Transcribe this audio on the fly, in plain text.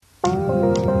In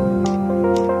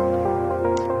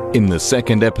the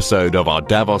second episode of our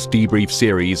Davos Debrief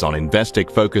series on Investec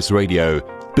Focus Radio,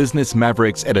 Business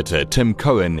Mavericks editor Tim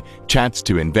Cohen chats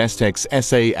to Investec's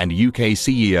SA and UK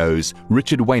CEOs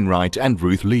Richard Wainwright and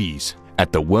Ruth Lees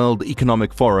at the World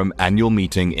Economic Forum annual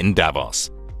meeting in Davos.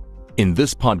 In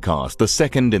this podcast, the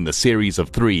second in the series of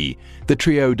 3, the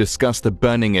trio discuss the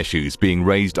burning issues being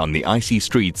raised on the icy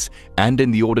streets and in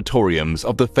the auditoriums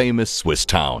of the famous Swiss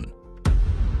town.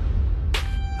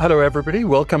 Hello everybody,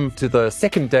 welcome to the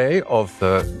second day of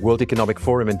the World Economic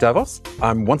Forum in Davos.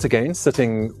 I'm once again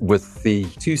sitting with the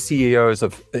two CEOs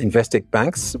of Investec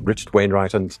banks, Richard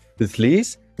Wainwright and Ruth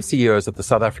Lees, CEOs of the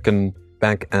South African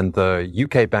Bank and the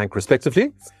UK Bank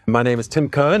respectively. My name is Tim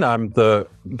Cohen, I'm the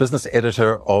business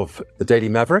editor of the Daily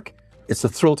Maverick. It's a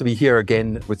thrill to be here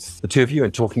again with the two of you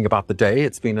and talking about the day.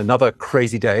 It's been another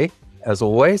crazy day, as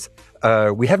always.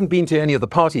 We haven't been to any of the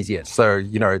parties yet, so,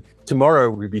 tomorrow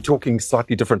we'll be talking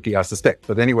slightly differently, I suspect.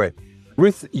 But anyway,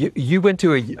 Ruth, you went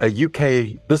to a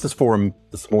UK business forum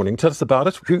this morning. Tell us about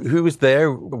it. Who was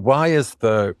there? Why is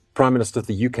the Prime Minister of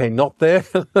the UK not there?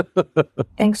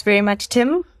 Thanks very much,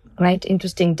 Tim. Great,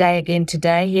 interesting day again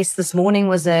today. Yes, this morning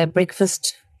was a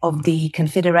breakfast of the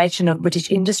Confederation of British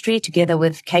Industry together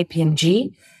with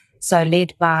KPMG. So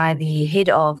led by the head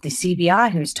of the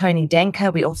CBI, who's Tony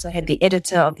Danker. We also had the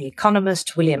editor of The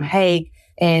Economist, William Hague,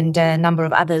 and a number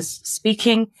of others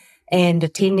speaking. And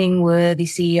attending were the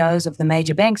CEOs of the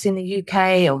major banks in the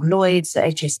UK, of Lloyds, the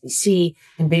HSBC,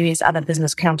 and various other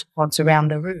business counterparts around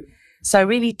the room. So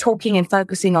really talking and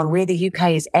focusing on where the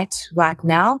UK is at right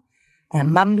now,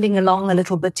 mumbling along a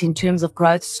little bit in terms of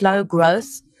growth, slow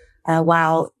growth,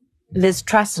 while Liz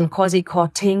Truss and Kwasi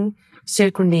Kwarteng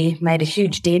certainly made a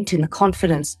huge dent in the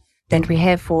confidence that we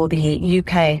have for the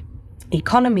UK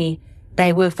economy.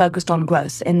 They were focused on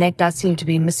growth, and that does seem to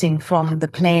be missing from the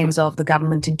plans of the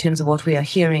government in terms of what we are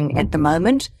hearing at the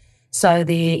moment. So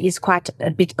there is quite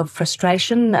a bit of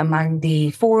frustration among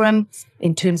the forum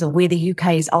in terms of where the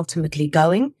UK is ultimately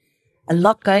going. A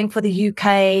lot going for the UK.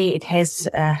 It has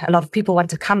a lot of people want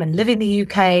to come and live in the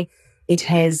UK. It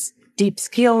has deep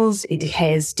skills. It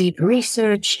has deep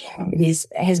research. It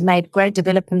has made great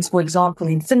developments, for example,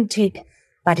 in fintech,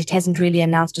 but it hasn't really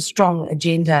announced a strong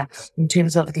agenda in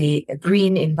terms of the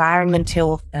green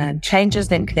environmental changes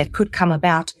that could come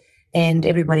about. And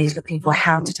everybody's looking for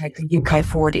how to take the UK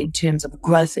forward in terms of a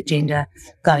growth agenda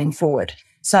going forward.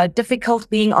 So difficult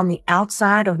being on the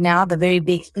outside of now the very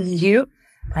big EU.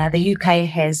 The UK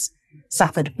has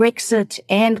suffered Brexit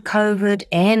and COVID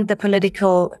and the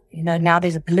political, now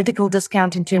there's a political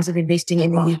discount in terms of investing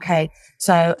in the UK.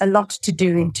 So a lot to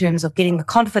do in terms of getting the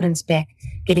confidence back,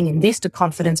 getting investor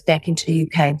confidence back into the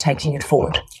UK and taking it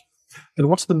forward. And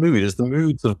what's the mood? Is the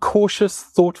mood sort of cautious,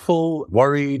 thoughtful,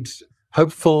 worried,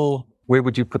 hopeful? Where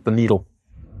would you put the needle?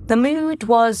 The mood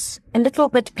was a little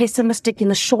bit pessimistic in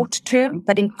the short term,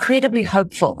 but incredibly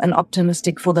hopeful and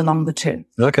optimistic for the longer term.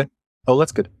 Okay. Oh,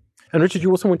 that's good. And Richard, you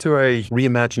also went to a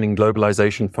Reimagining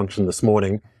Globalization function this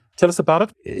morning. Tell us about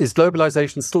it. Is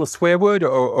globalization still a swear word,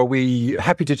 or are we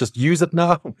happy to just use it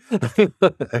now?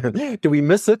 Do we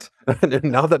miss it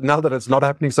now that it's not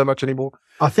happening so much anymore?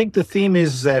 I think the theme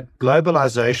is that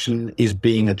globalization is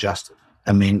being adjusted,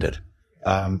 amended.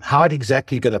 How it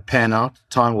exactly going to pan out,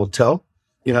 time will tell.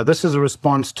 This is a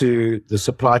response to the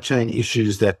supply chain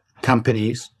issues that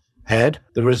companies had,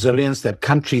 the resilience that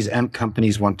countries and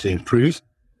companies want to improve.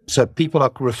 So people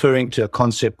are referring to a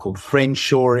concept called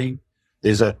friendshoring.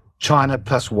 There's a China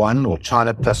plus one or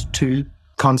China plus two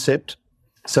concept.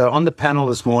 So on the panel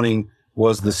this morning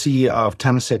was the CEO of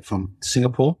Temasek from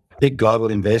Singapore, big global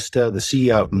investor, the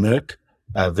CEO of Merck,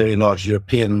 a very large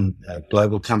European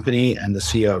global company, and the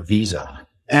CEO of Visa.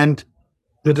 And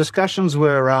the discussions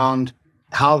were around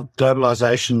how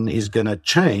globalization is going to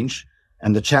change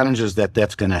and the challenges that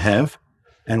that's going to have,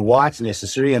 and why it's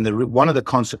necessary. And one of the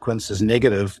consequences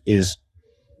negative is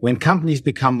when companies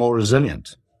become more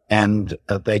resilient and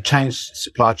they change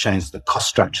supply chains, the cost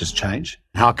structures change,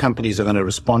 how companies are going to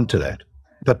respond to that.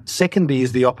 But secondly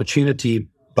is the opportunity,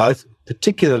 both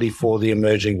particularly for the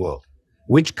emerging world.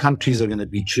 Which countries are going to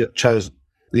be chosen?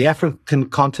 The African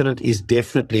continent is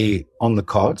definitely on the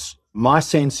cards. My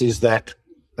sense is that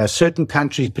certain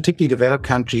countries, particularly developed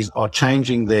countries, are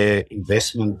changing their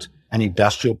investment and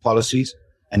industrial policies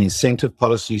and incentive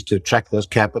policies to attract those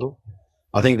capital.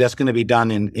 I think that's going to be done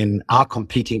in our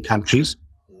competing countries.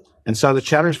 And so the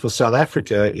challenge for South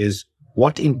Africa is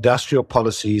what industrial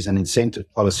policies and incentive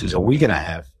policies are we going to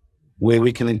have where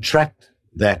we can attract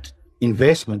that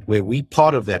investment, where we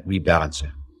part of that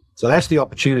rebalancing. So that's the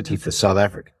opportunity for South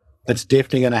Africa. It's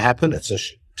definitely going to happen.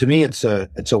 To me, it's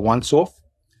a once-off.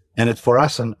 And it's for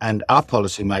us and our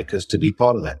policymakers to be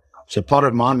part of that. So part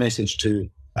of my message to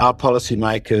our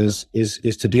policymakers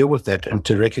is to deal with that and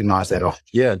to recognize that.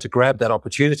 Yeah, and to grab that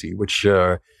opportunity, which,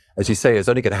 as you say, is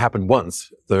only going to happen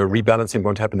once. The rebalancing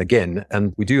won't happen again.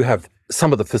 And we do have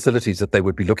some of the facilities that they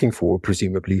would be looking for,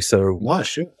 presumably. So, why,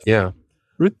 sure. Yeah.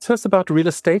 Ruth, tell us about real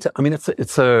estate. I mean, it's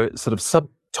a sort of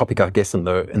subtopic, I guess, in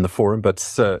the forum, but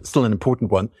still an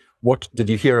important one. What did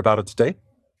you hear about it today?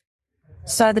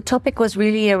 So the topic was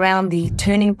really around the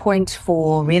turning point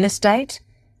for real estate.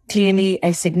 Clearly,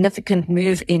 a significant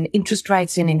move in interest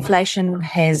rates and inflation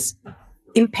has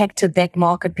impacted that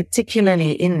market,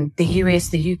 particularly in the US,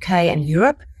 the UK, and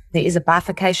Europe. There is a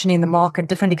bifurcation in the market,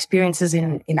 different experiences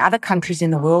in other countries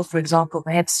in the world. For example,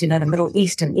 perhaps, the Middle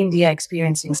East and India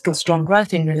experiencing still strong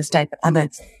growth in real estate, but other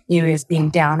areas being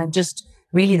down. And just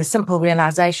really the simple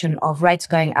realization of rates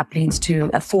going up leads to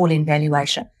a fall in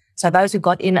valuation. So those who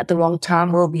got in at the wrong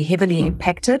time will be heavily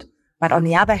impacted. But on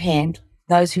the other hand,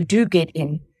 those who do get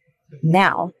in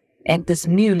now at this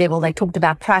new level, they talked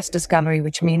about price discovery,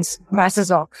 which means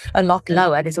prices are a lot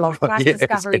lower. There's a lot of price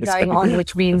discovery going on,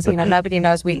 which means, nobody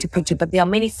knows where to put it. But there are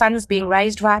many funds being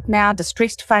raised right now,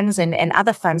 distressed funds and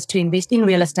other funds to invest in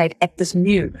real estate at this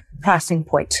new pricing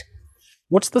point.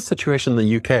 What's the situation in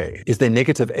the UK? Is there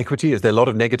negative equity? Is there a lot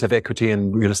of negative equity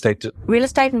in real estate? Real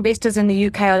estate investors in the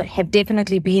UK have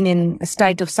definitely been in a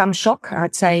state of some shock,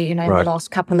 I'd say, in the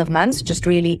last couple of months, just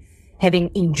really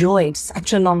having enjoyed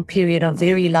such a long period of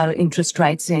very low interest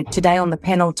rates. And today on the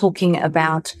panel talking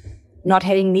about not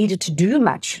having needed to do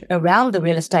much around the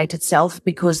real estate itself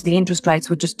because the interest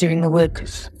rates were just doing the work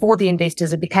for the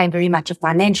investors. It became very much a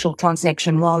financial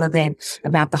transaction rather than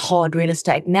about the hard real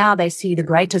estate. Now they see the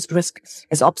greatest risk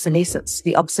as obsolescence.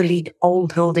 The obsolete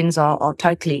old buildings are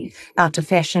totally out of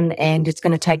fashion, and it's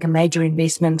going to take a major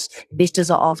investment. Investors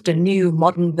are after new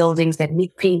modern buildings that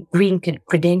meet green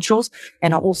credentials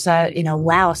and are also in a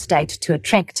wow state to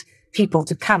attract people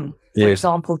to come. For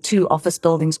example, to office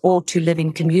buildings or to live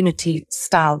in community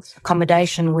style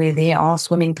accommodation where there are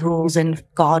swimming pools and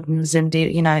gardens and,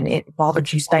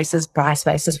 barbecue spaces, bar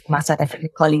spaces for my South African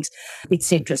colleagues,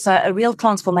 etc. So a real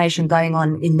transformation going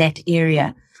on in that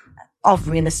area of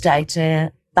real estate.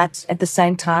 But at the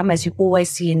same time, as you always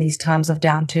see in these times of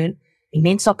downturn,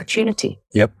 immense opportunity.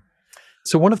 Yep.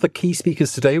 So one of the key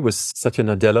speakers today was Satya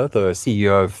Nadella, the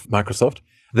CEO of Microsoft.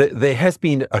 There has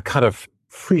been a kind of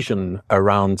frisson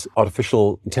around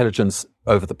artificial intelligence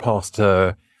over the past,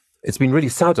 it's been really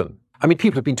sudden. I mean,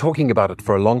 people have been talking about it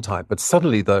for a long time, but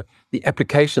suddenly the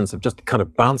applications have just kind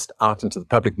of bounced out into the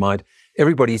public mind.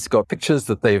 Everybody's got pictures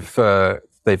that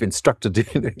they've instructed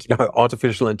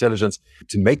artificial intelligence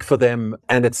to make for them,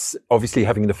 and it's obviously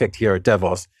having an effect here at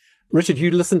Davos. Richard,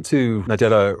 you listened to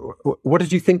Nadella. What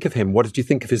did you think of him? What did you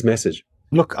think of his message?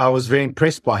 Look, I was very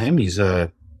impressed by him. He's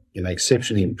a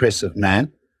exceptionally impressive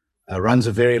man. Runs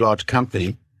a very large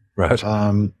company. Right.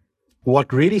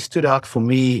 What really stood out for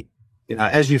me,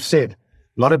 as you've said,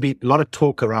 a lot of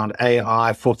talk around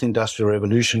AI, fourth industrial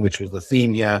revolution, which was the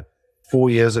theme here 4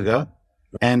 years ago.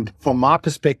 And from my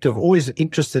perspective, always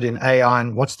interested in AI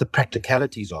and what's the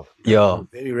practicalities of it. Yeah. You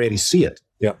very rarely see it.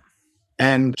 Yeah.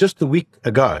 And just a week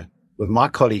ago, with my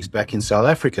colleagues back in South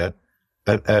Africa,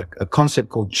 a concept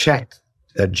called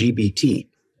ChatGPT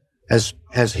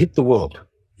has hit the world.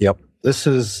 Yep. This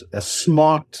is a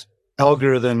smart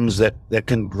algorithms that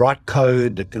can write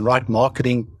code, that can write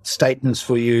marketing statements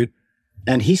for you.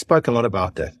 And he spoke a lot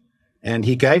about that. And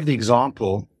he gave the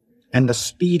example and the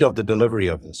speed of the delivery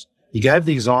of this. He gave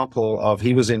the example of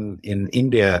he was in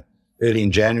India early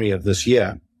in January of this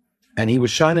year, and he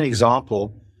was shown an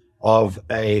example of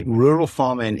a rural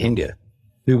farmer in India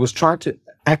who was trying to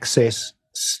access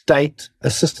state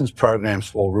assistance programs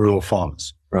for rural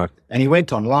farmers. Right. And he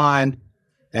went online,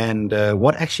 and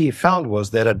what actually he found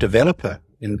was that a developer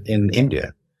in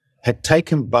India had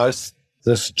taken both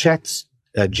this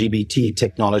ChatGPT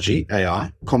technology,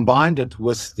 AI, combined it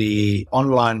with the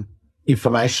online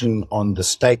information on the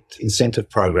state incentive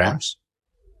programs,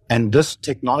 and this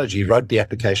technology wrote the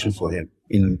application for him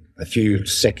in a few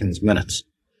seconds, minutes.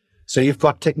 So you've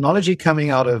got technology coming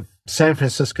out of San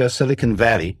Francisco, Silicon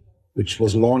Valley, which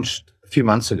was launched a few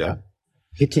months ago,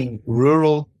 hitting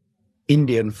rural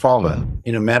Indian farmer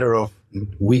in a matter of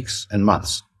weeks and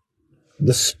months.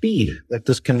 The speed that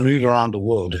this can move around the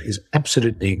world is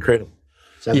absolutely incredible.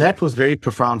 So that was very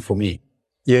profound for me.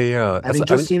 Yeah. Having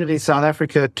just seen it in South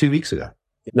Africa 2 weeks ago.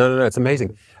 No, it's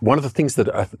amazing. One of the things that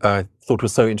I thought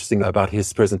was so interesting about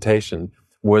his presentation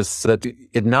was that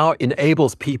it now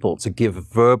enables people to give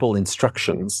verbal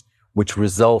instructions which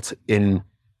result in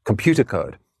computer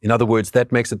code. In other words,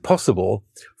 that makes it possible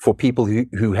for people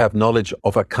who have knowledge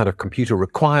of a kind of computer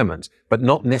requirement, but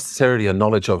not necessarily a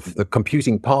knowledge of the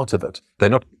computing part of it. They're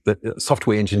not the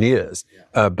software engineers,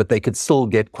 but they could still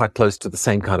get quite close to the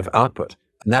same kind of output.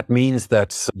 And that means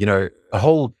that, a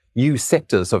whole new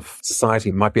sectors of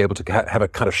society might be able to have a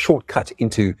kind of shortcut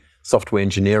into software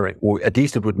engineering, or at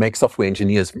least it would make software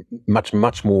engineers much,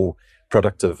 much more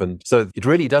productive. And so it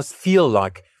really does feel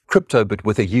like crypto, but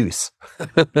with a use.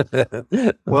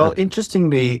 Well,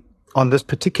 interestingly, on this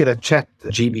particular chat,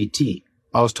 GBT,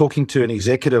 I was talking to an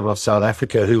executive of South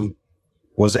Africa who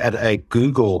was at a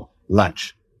Google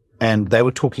lunch, and they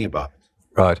were talking about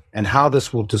it. Right. And how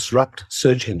this will disrupt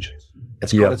search engines.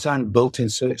 It's got its own built-in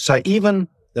search. So even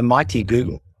the mighty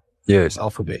Google, yes,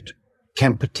 Alphabet,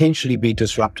 can potentially be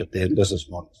disrupted, their business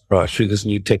models, right, through this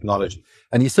new technology.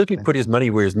 And he certainly put his money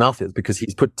where his mouth is, because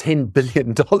he's put $10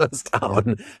 billion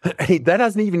down. That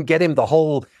doesn't even get him the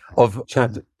whole of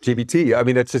ChatGPT. I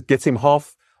mean, it just gets him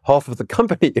half of the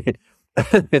company.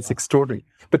 It's extraordinary.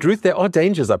 But Ruth, there are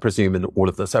dangers, I presume, in all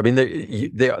of this. I mean,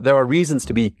 there are reasons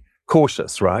to be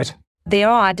cautious, right? There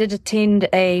are. I did attend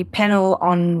a panel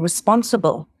on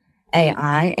responsible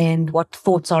AI and what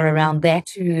thoughts are around that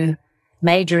to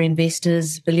major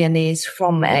investors, billionaires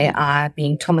from AI,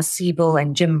 being Thomas Siebel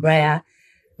and Jim Breyer,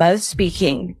 both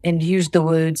speaking and used the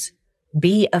words,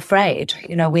 be afraid,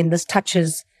 when this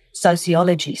touches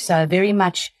sociology. So very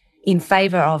much in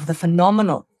favor of the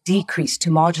phenomenal decrease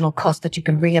to marginal cost that you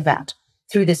can bring about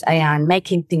through this AI and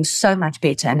making things so much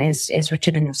better. And as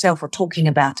Richard and yourself were talking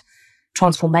about,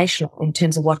 transformational in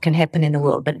terms of what can happen in the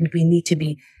world. But we need to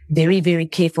be very, very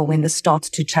careful when this starts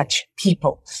to touch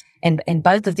people. And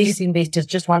both of these investors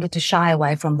just wanted to shy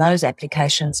away from those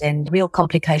applications and real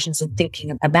complications in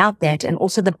thinking about that. And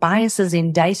also the biases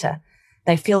in data.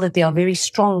 They feel that there are very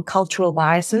strong cultural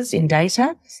biases in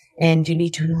data, and you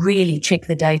need to really check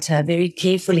the data very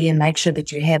carefully and make sure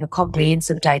that you have a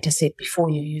comprehensive data set before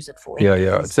you use it for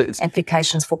it's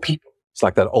applications for people. It's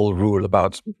like that old rule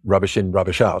about rubbish in,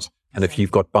 rubbish out. And if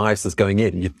you've got biases going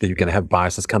in, you're going to have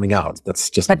biases coming out. That's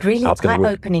just But really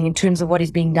eye-opening in terms of what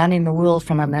is being done in the world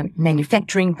from a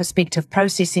manufacturing perspective,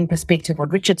 processing perspective,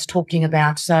 what Richard's talking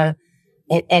about. So,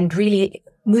 and really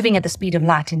moving at the speed of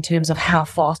light in terms of how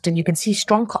fast. And you can see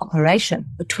strong cooperation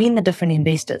between the different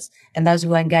investors and those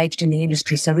who are engaged in the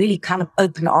industry. So really kind of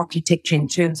open architecture in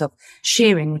terms of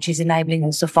sharing, which is enabling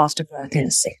also faster growth in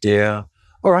the sector. Yeah.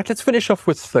 All right, let's finish off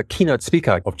with the keynote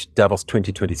speaker of Davos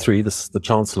 2023. This is the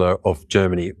Chancellor of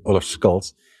Germany, Olaf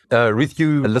Scholz. Ruth,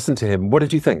 you listened to him. What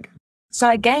did you think? So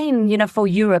again, for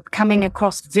Europe, coming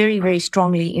across very, very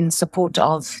strongly in support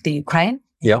of the Ukraine.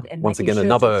 Yeah, and once again,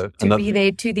 another be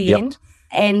there to the end.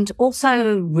 And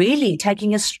also really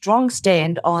taking a strong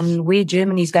stand on where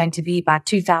Germany is going to be by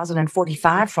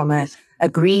 2045 from a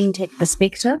green tech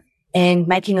perspective, and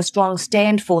making a strong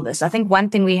stand for this. I think one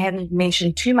thing we hadn't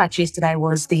mentioned too much yesterday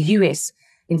was the US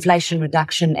Inflation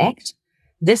Reduction Act.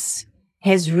 This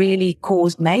has really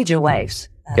caused major waves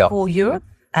for Europe.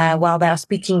 While they are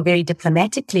speaking very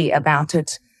diplomatically about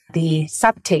it, the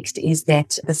subtext is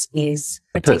that this is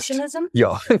protectionism.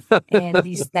 Yeah. And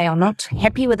they are not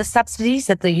happy with the subsidies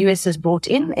that the US has brought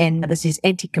in, and this is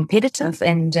anti-competitive,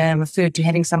 and referred to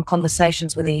having some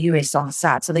conversations with the US on the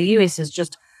side. So the US has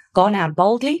just gone out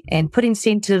boldly and put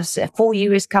incentives for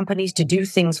US companies to do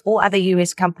things for other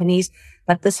US companies.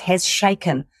 But this has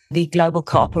shaken the global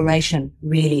cooperation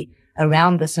really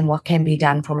around this and what can be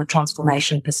done from a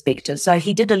transformation perspective. So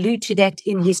he did allude to that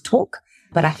in his talk.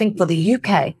 But I think for the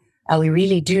UK, we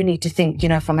really do need to think,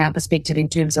 from our perspective in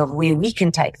terms of where we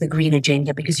can take the green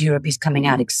agenda, because Europe is coming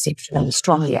out exceptionally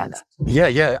strongly at it.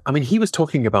 Yeah. I mean, he was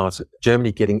talking about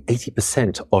Germany getting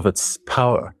 80% of its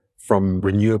power from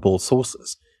renewable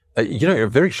sources. A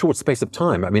very short space of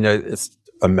time. I mean, it's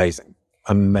amazing.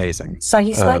 So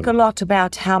he spoke a lot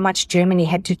about how much Germany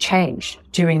had to change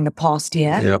during the past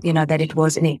year, that it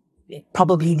was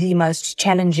probably the most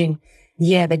challenging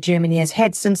year that Germany has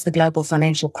had since the global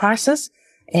financial crisis.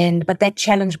 But that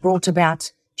challenge brought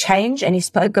about change, and he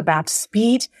spoke about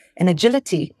speed and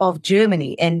agility of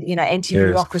Germany and,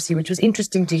 anti-bureaucracy, which was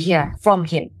interesting to hear from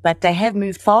him. But they have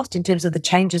moved fast in terms of the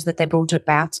changes that they brought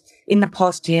about in the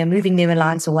past year, moving their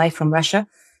reliance away from Russia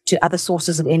to other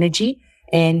sources of energy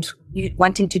and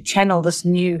wanting to channel this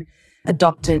new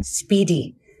adopted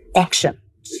speedy action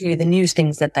to the new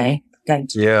things that they're going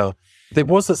to do. Yeah. There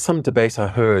was some debate I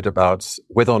heard about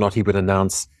whether or not he would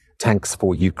announce tanks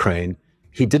for Ukraine.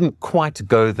 He didn't quite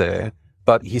go there,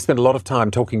 but he spent a lot of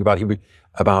time talking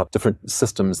about different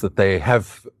systems that they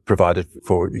have provided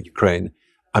for Ukraine.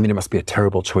 I mean, it must be a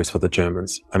terrible choice for the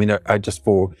Germans. I mean,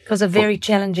 It was a very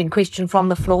challenging question from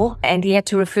the floor, and he had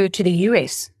to refer to the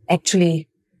US, actually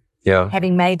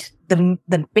having made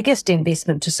the biggest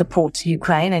investment to support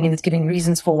Ukraine, and he was giving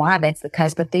reasons for why that's the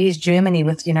case. But there's Germany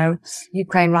with,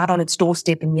 Ukraine right on its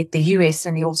doorstep, and yet the US,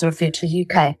 and he also referred to the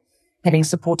UK, having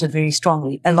supported very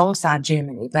strongly alongside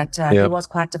Germany. But he was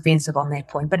quite defensive on that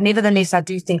point. But nevertheless, I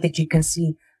do think that you can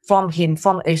see from him,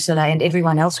 from Ursula, and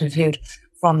everyone else we've heard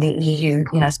from the EU,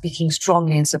 speaking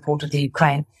strongly in support of the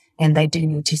Ukraine, and they do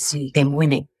need to see them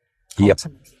winning. Yep.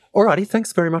 Alrighty,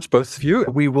 thanks very much, both of you.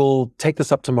 We will take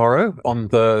this up tomorrow on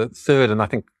the 3rd, and I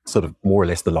think sort of more or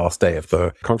less the last day of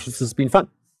the conference. Has been fun.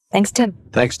 Thanks, Tim.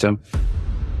 Thanks, Tim.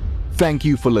 Thank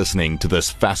you for listening to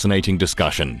this fascinating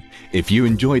discussion. If you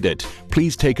enjoyed it,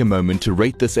 please take a moment to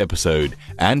rate this episode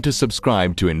and to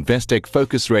subscribe to Investec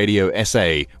Focus Radio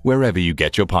SA wherever you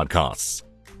get your podcasts.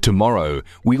 Tomorrow,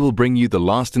 we will bring you the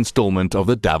last installment of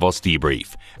the Davos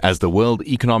Debrief as the World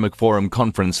Economic Forum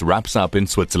conference wraps up in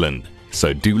Switzerland.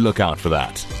 So do look out for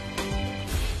that.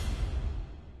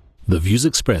 The views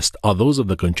expressed are those of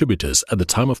the contributors at the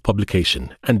time of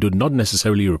publication and do not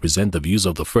necessarily represent the views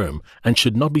of the firm and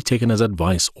should not be taken as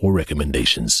advice or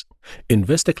recommendations.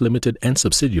 Investec Limited and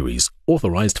subsidiaries,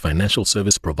 authorized financial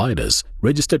service providers,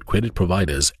 registered credit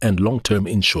providers, and long-term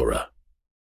insurer.